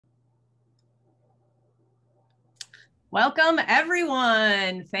Welcome,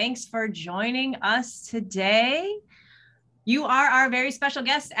 everyone. Thanks for joining us today. You are our very special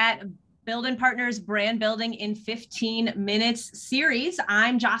guest at Builden Partners Brand Building in 15 Minutes series.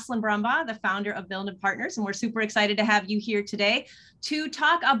 I'm Jocelyn Brumbaugh, the founder of Builden Partners, and we're super excited to have you here today to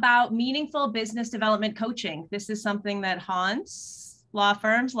talk about meaningful business development coaching. This is something that haunts law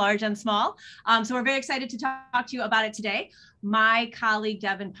firms, large and small. So we're very excited to talk to you about it today. My colleague,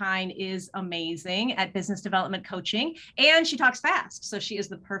 Devon Pine, is amazing at business development coaching, and she talks fast. So she is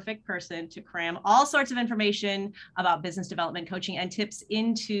the perfect person to cram all sorts of information about business development coaching and tips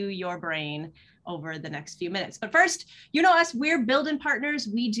into your brain over the next few minutes. But first, you know us, we're Builden Partners.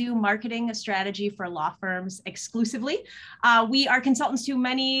 We do marketing strategy for law firms exclusively. We are consultants to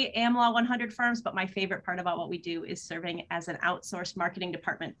many AmLaw 100 firms, but my favorite part about what we do is serving as an outsourced marketing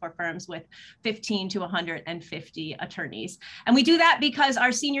department for firms with 15 to 150 attorneys. And we do that because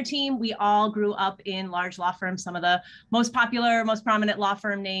our senior team, we all grew up in large law firms, some of the most popular, most prominent law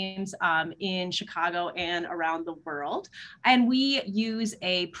firm names in Chicago and around the world. And we use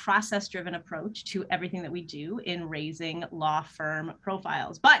a process-driven approach to everything that we do in raising law firm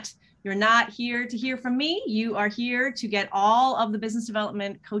profiles. But you're not here to hear from me. You are here to get all of the business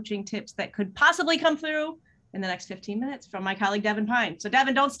development coaching tips that could possibly come through in the next 15 minutes from my colleague, Devon Pine. So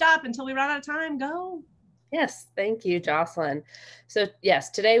Devon, don't stop until we run out of time. Go. Yes, thank you, Jocelyn. So yes,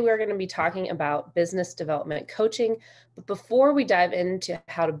 today we're going to be talking about business development coaching. But before we dive into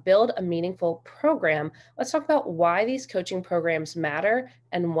how to build a meaningful program, let's talk about why these coaching programs matter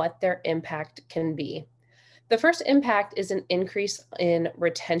and what their impact can be. The first impact is an increase in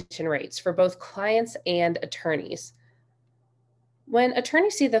retention rates for both clients and attorneys. When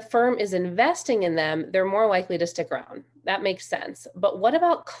attorneys see the firm is investing in them, they're more likely to stick around. That makes sense. But what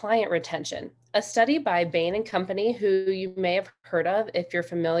about client retention? A study by Bain & Company, who you may have heard of if you're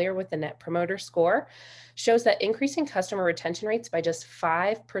familiar with the Net Promoter Score, shows that increasing customer retention rates by just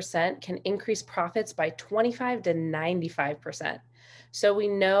 5% can increase profits by 25 to 95%. So we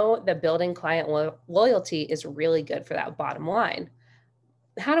know that building client loyalty is really good for that bottom line.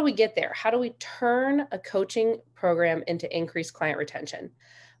 How do we get there? How do we turn a coaching program into increased client retention?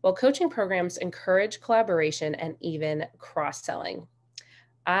 Well, coaching programs encourage collaboration and even cross-selling.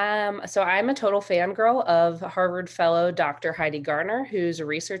 So I'm a total fangirl of Harvard fellow Dr. Heidi Gardner, whose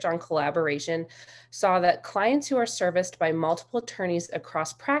research on collaboration saw that clients who are serviced by multiple attorneys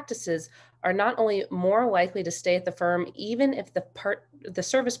across practices are not only more likely to stay at the firm, even if the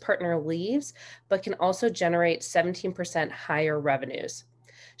service partner leaves, but can also generate 17% higher revenues.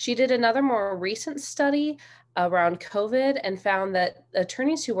 She did another more recent study around COVID and found that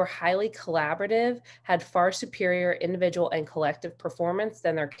attorneys who were highly collaborative had far superior individual and collective performance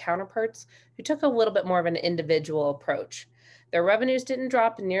than their counterparts who took a little bit more of an individual approach. Their revenues didn't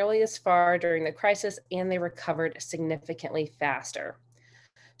drop nearly as far during the crisis, and they recovered significantly faster.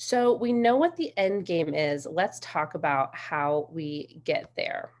 So we know what the end game is. Let's talk about how we get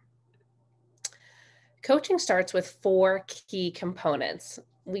there. Coaching starts with 4 key components.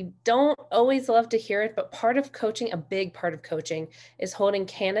 We don't always love to hear it, but a big part of coaching is holding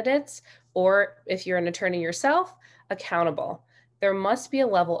candidates, or if you're an attorney yourself, accountable. There must be a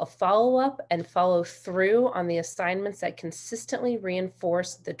level of follow-up and follow through on the assignments that consistently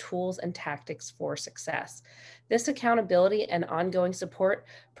reinforce the tools and tactics for success. This accountability and ongoing support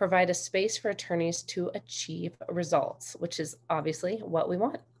provide a space for attorneys to achieve results, which is obviously what we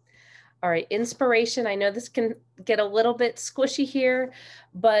want. All right, inspiration. I know this can get a little bit squishy here,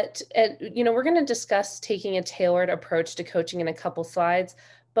 but we're going to discuss taking a tailored approach to coaching in a couple slides.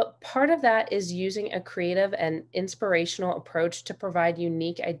 But part of that is using a creative and inspirational approach to provide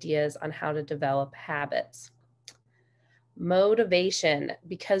unique ideas on how to develop habits. Motivation,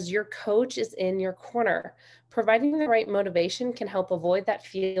 because your coach is in your corner. Providing the right motivation can help avoid that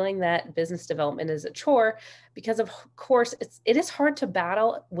feeling that business development is a chore, because of course it is hard to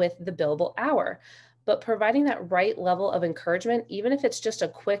battle with the billable hour, but providing that right level of encouragement, even if it's just a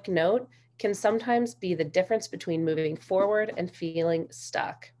quick note, can sometimes be the difference between moving forward and feeling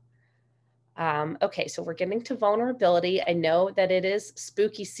stuck. Okay, so we're getting to vulnerability. I know that it is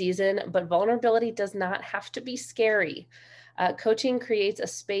spooky season, but vulnerability does not have to be scary. Coaching creates a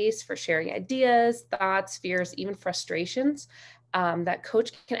space for sharing ideas, thoughts, fears, even frustrations. That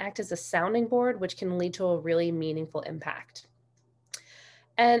coach can act as a sounding board, which can lead to a really meaningful impact.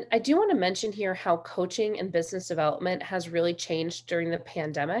 And I do want to mention here how coaching and business development has really changed during the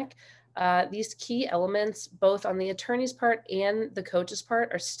pandemic. These key elements, both on the attorney's part and the coach's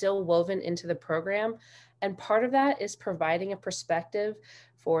part, are still woven into the program. And part of that is providing a perspective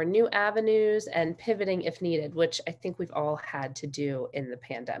for new avenues and pivoting if needed, which I think we've all had to do in the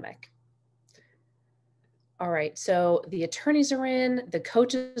pandemic. All right, so the attorneys are in, the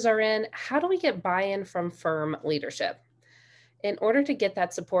coaches are in. How do we get buy-in from firm leadership? In order to get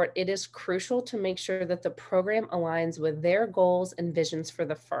that support, it is crucial to make sure that the program aligns with their goals and visions for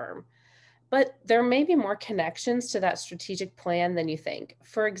the firm. But there may be more connections to that strategic plan than you think.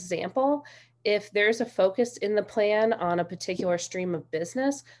 For example, if there's a focus in the plan on a particular stream of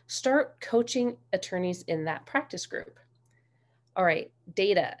business, start coaching attorneys in that practice group. All right,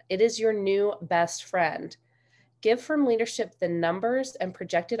 data. It is your new best friend. Give firm leadership the numbers and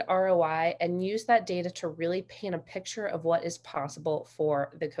projected ROI and use that data to really paint a picture of what is possible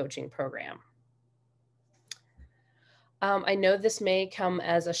for the coaching program. I know this may come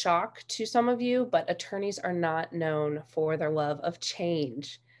as a shock to some of you, but attorneys are not known for their love of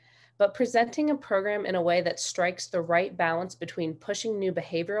change. But presenting a program in a way that strikes the right balance between pushing new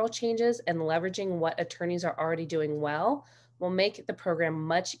behavioral changes and leveraging what attorneys are already doing well will make the program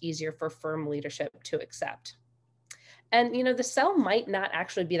much easier for firm leadership to accept. And the sell might not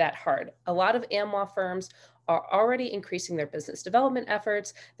actually be that hard. A lot of AmLaw firms are already increasing their business development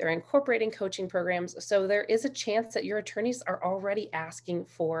efforts. They're incorporating coaching programs. So there is a chance that your attorneys are already asking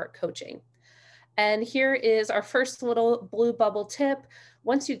for coaching. And here is our first little blue bubble tip.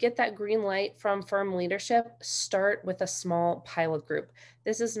 Once you get that green light from firm leadership, start with a small pilot group.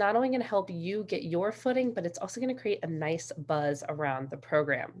 This is not only going to help you get your footing, but it's also going to create a nice buzz around the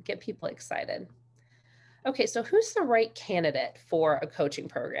program, get people excited. Okay, so who's the right candidate for a coaching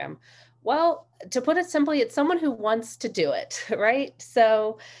program? Well, to put it simply, it's someone who wants to do it, right?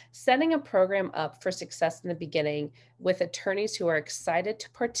 So, setting a program up for success in the beginning with attorneys who are excited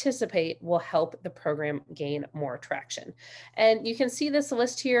to participate will help the program gain more traction. And you can see this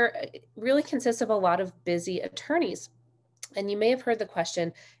list here really consists of a lot of busy attorneys. And you may have heard the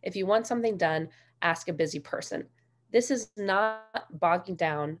question, if you want something done, ask a busy person. This is not bogging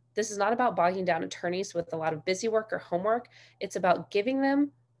down. This is not about bogging down attorneys with a lot of busy work or homework. It's about giving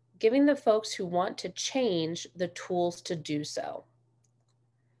the folks who want to change the tools to do so.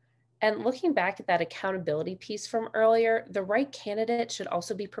 And looking back at that accountability piece from earlier, the right candidate should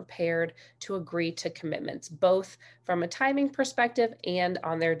also be prepared to agree to commitments, both from a timing perspective and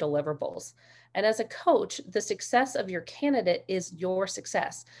on their deliverables. And as a coach, the success of your candidate is your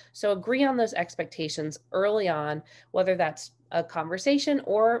success. So agree on those expectations early on, whether that's a conversation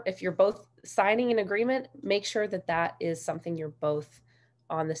or if you're both signing an agreement, make sure that that is something you're both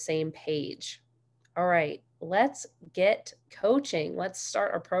on the same page. All right, let's get coaching. Let's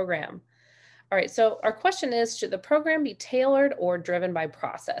start our program. All right, so our question is, should the program be tailored or driven by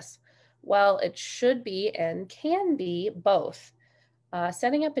process? Well, it should be and can be both.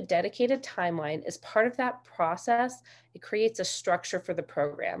 Setting up a dedicated timeline is part of that process. It creates a structure for the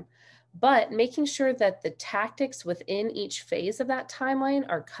program, but making sure that the tactics within each phase of that timeline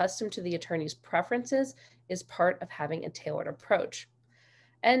are custom to the attorney's preferences is part of having a tailored approach.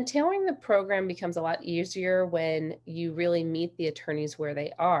 And tailoring the program becomes a lot easier when you really meet the attorneys where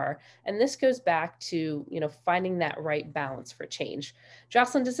they are. And this goes back to, finding that right balance for change.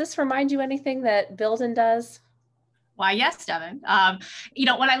 Jocelyn, does this remind you anything that Builden does? Why, yes, Devon.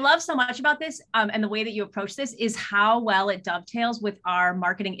 What I love so much about this and the way that you approach this is how well it dovetails with our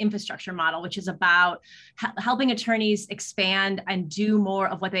marketing infrastructure model, which is about helping attorneys expand and do more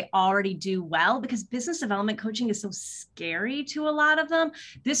of what they already do well, because business development coaching is so scary to a lot of them.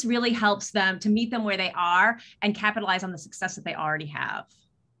 This really helps them to meet them where they are and capitalize on the success that they already have.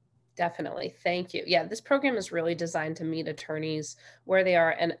 Definitely. Thank you. Yeah, this program is really designed to meet attorneys where they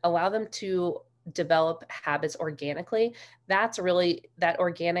are and allow them to develop habits organically. That's really that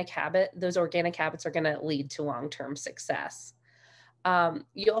organic habit. Those organic habits are going to lead to long-term success.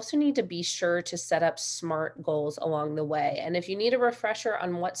 You also need to be sure to set up SMART goals along the way. And if you need a refresher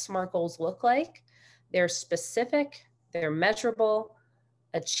on what SMART goals look like, they're specific, they're measurable,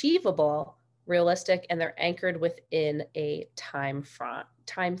 achievable, realistic, and they're anchored within a time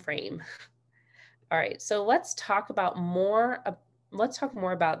frame. All right, so let's talk more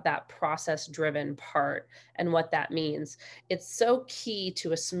about that process driven part and what that means. It's so key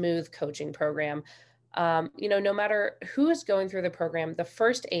to a smooth coaching program. No matter who is going through the program, the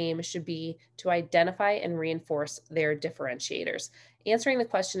first aim should be to identify and reinforce their differentiators. Answering the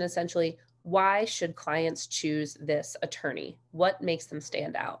question essentially, why should clients choose this attorney? What makes them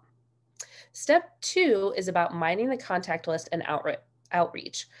stand out? Step 2 is about mining the contact list and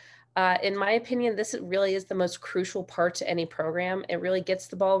outreach. In my opinion, this really is the most crucial part to any program. It really gets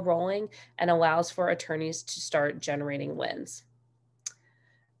the ball rolling and allows for attorneys to start generating wins.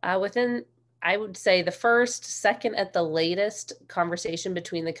 Within, I would say, the first, second at the latest conversation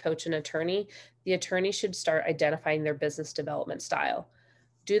between the coach and attorney, the attorney should start identifying their business development style.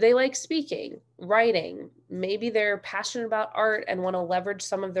 Do they like speaking, writing? Maybe they're passionate about art and want to leverage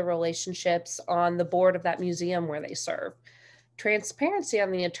some of the relationships on the board of that museum where they serve. Transparency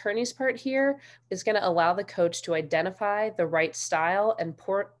on the attorney's part here is going to allow the coach to identify the right style and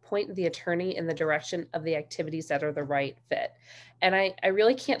point the attorney in the direction of the activities that are the right fit. And I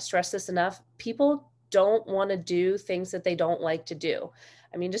really can't stress this enough. People don't want to do things that they don't like to do.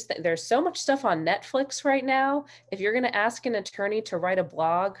 I mean, there's so much stuff on Netflix right now. If you're going to ask an attorney to write a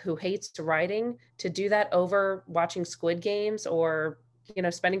blog who hates writing to do that over watching Squid Games or,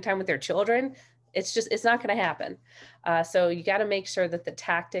 spending time with their children, it's not going to happen. So you got to make sure that the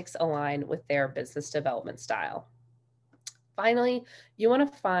tactics align with their business development style. Finally, you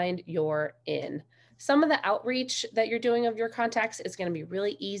want to find your in. Some of the outreach that you're doing of your contacts is going to be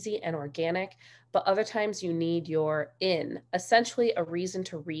really easy and organic, but other times you need your in, essentially a reason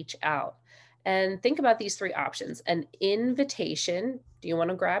to reach out. And think about these three options: an invitation, do you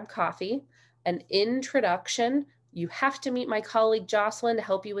want to grab coffee? An introduction, you have to meet my colleague Jocelyn to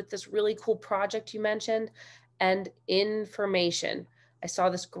help you with this really cool project you mentioned. And information, I saw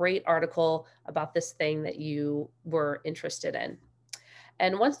this great article about this thing that you were interested in.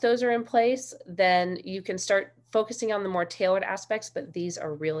 And once those are in place, then you can start focusing on the more tailored aspects, but these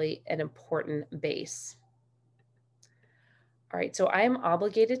are really an important base. All right, so I am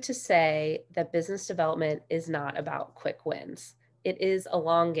obligated to say that business development is not about quick wins. It is a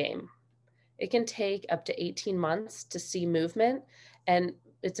long game. It can take up to 18 months to see movement, and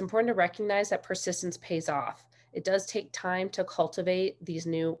it's important to recognize that persistence pays off. It does take time to cultivate these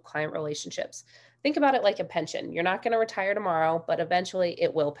new client relationships. Think about it like a pension. You're not going to retire tomorrow, but eventually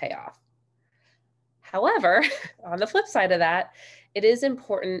it will pay off. However, on the flip side of that, it is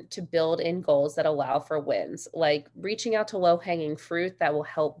important to build in goals that allow for wins, like reaching out to low-hanging fruit that will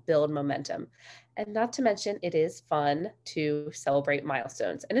help build momentum. And not to mention, it is fun to celebrate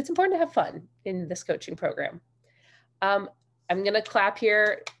milestones. And it's important to have fun in this coaching program. I'm going to clap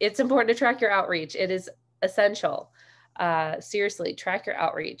here. It's important to track your outreach. It is essential. Seriously, track your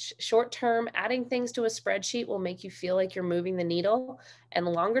outreach. Short term, adding things to a spreadsheet will make you feel like you're moving the needle. And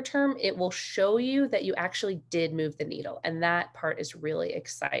longer term, it will show you that you actually did move the needle. And that part is really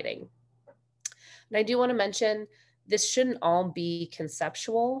exciting. And I do want to mention, this shouldn't all be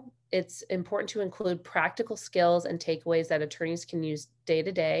conceptual. It's important to include practical skills and takeaways that attorneys can use day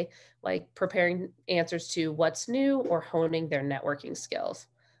to day, like preparing answers to what's new or honing their networking skills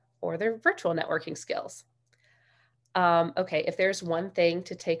or their virtual networking skills. Okay, if there's one thing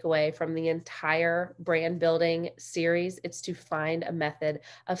to take away from the entire brand building series, it's to find a method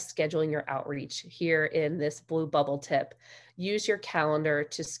of scheduling your outreach here in this blue bubble tip. Use your calendar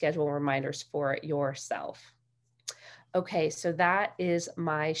to schedule reminders for yourself. Okay, so that is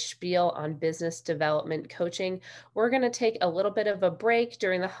my spiel on business development coaching. We're going to take a little bit of a break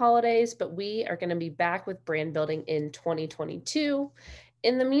during the holidays, but we are going to be back with brand building in 2022.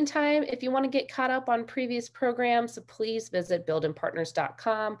 In the meantime, if you want to get caught up on previous programs, please visit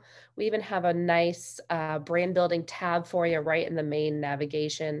buildenpartners.com. We even have a nice brand building tab for you right in the main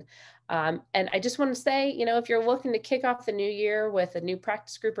navigation. And I just want to say, if you're looking to kick off the new year with a new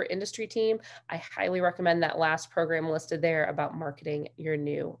practice group or industry team, I highly recommend that last program listed there about marketing your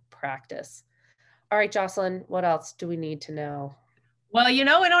new practice. All right, Jocelyn, what else do we need to know? Well, we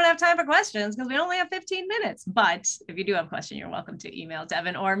don't have time for questions because we only have 15 minutes. But if you do have a question, you're welcome to email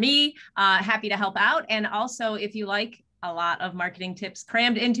Devon or me. Happy to help out. And also, if you like a lot of marketing tips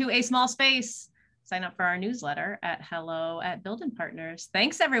crammed into a small space, sign up for our newsletter at hello@Builden Partners.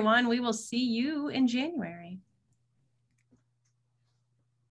 Thanks, everyone. We will see you in January.